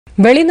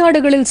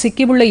வெளிநாடுகளில்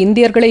சிக்கியுள்ள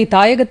இந்தியர்களை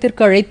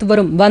தாயகத்திற்கு அழைத்து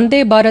வரும் வந்தே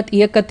பாரத்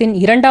இயக்கத்தின்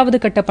 2வது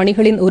கட்ட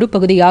பணிகளின் ஒரு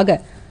பகுதியாக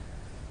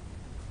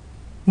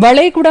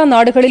வளைகுடா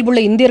நாடுகளில் உள்ள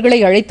இந்தியர்களை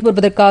அழைத்து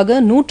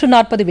வருவதற்காக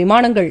 140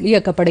 விமானங்கள்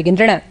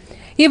இயக்கப்படுகின்றன.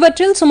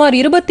 இவற்றில் சுமார்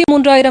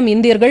 23,000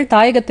 இந்தியர்கள்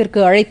தாயகத்திற்கு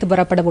அழைத்து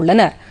வரப்பட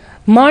உள்ளனர்.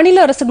 மாநில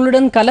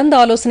அரசுகளுடன் கலந்து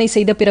ஆலோசனை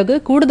செய்த பிறகு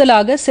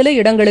கூடுதலாக சில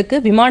இடங்களுக்கு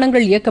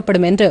விமானங்கள்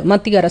இயக்கப்படும் என்று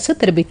மத்திய அரசு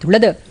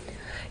தெரிவித்துள்ளது.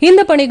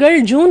 இந்த பணிகள்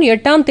ஜூன்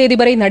 8ஆம் தேதி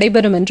வரை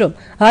நடைபெறும் என்றும்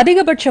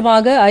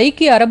அதிகபட்சமாக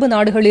ஐக்கிய அரபு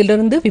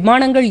நாடுகளிலிருந்து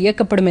விமானங்கள்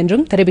இயக்கப்படும்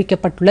என்றும்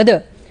தெரிவிக்கப்பட்டுள்ளது.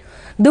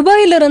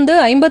 துபாயிலிருந்து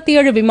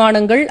 57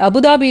 விமானங்கள்,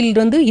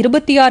 அபுதாபியிலிருந்து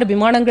 26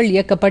 விமானங்கள்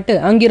இயக்கப்பட்டு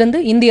அங்கிருந்து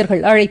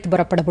இந்தியர்கள் அழைத்து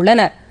வரப்பட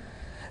உள்ளனர்.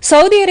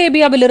 சவுதி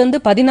அரேபியாவிலிருந்து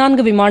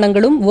 14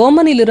 விமானங்களும்,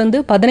 ஓமனிலிருந்து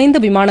 15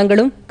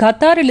 விமானங்களும்,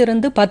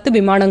 கத்தாரிலிருந்து 10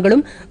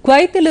 விமானங்களும்,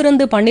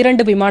 குவைத்திலிருந்து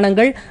 12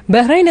 விமானங்கள்,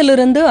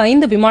 பஹ்ரைனிலிருந்து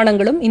 5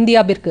 விமானங்களும்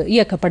இந்தியாவிற்கு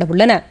இயக்கப்பட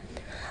உள்ளன.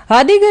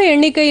 அதிக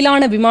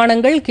எண்ணிக்கையிலான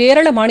விமானங்கள்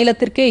கேரள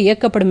மாநிலத்திற்கே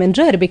இயக்கப்படும்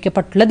என்று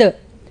அறிவிக்கப்பட்டுள்ளது.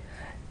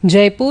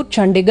 ஜெய்ப்பூர்,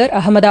 சண்டிகர்,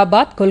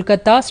 அகமதாபாத்,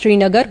 கொல்கத்தா,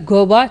 ஸ்ரீநகர்,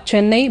 கோவா,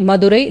 சென்னை,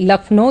 மதுரை,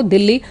 லக்னோ,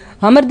 தில்லி,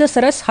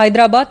 அமிர்தசரஸ்,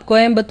 ஹைதராபாத்,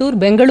 கோயம்புத்தூர்,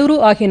 பெங்களூரு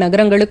ஆகிய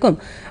நகரங்களுக்கும்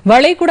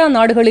வளைகுடா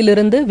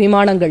நாடுகளிலிருந்து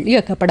விமானங்கள்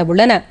இயக்கப்பட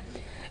உள்ளன.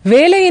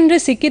 வேலையின்றி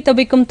சிக்கித்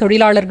தவிக்கும்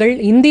தொழிலாளர்கள்,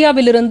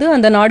 இந்தியாவிலிருந்து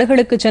அந்த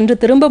நாடுகளுக்கு சென்று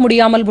திரும்ப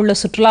முடியாமல் உள்ள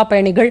சுற்றுலா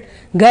பயணிகள்,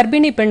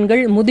 கர்ப்பிணி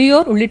பெண்கள்,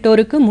 முதியோர்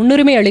உள்ளிட்டோருக்கு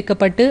முன்னுரிமை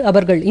அளிக்கப்பட்டு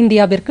அவர்கள்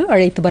இந்தியாவிற்கு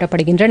அழைத்து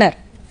வரப்படுகின்றனர்.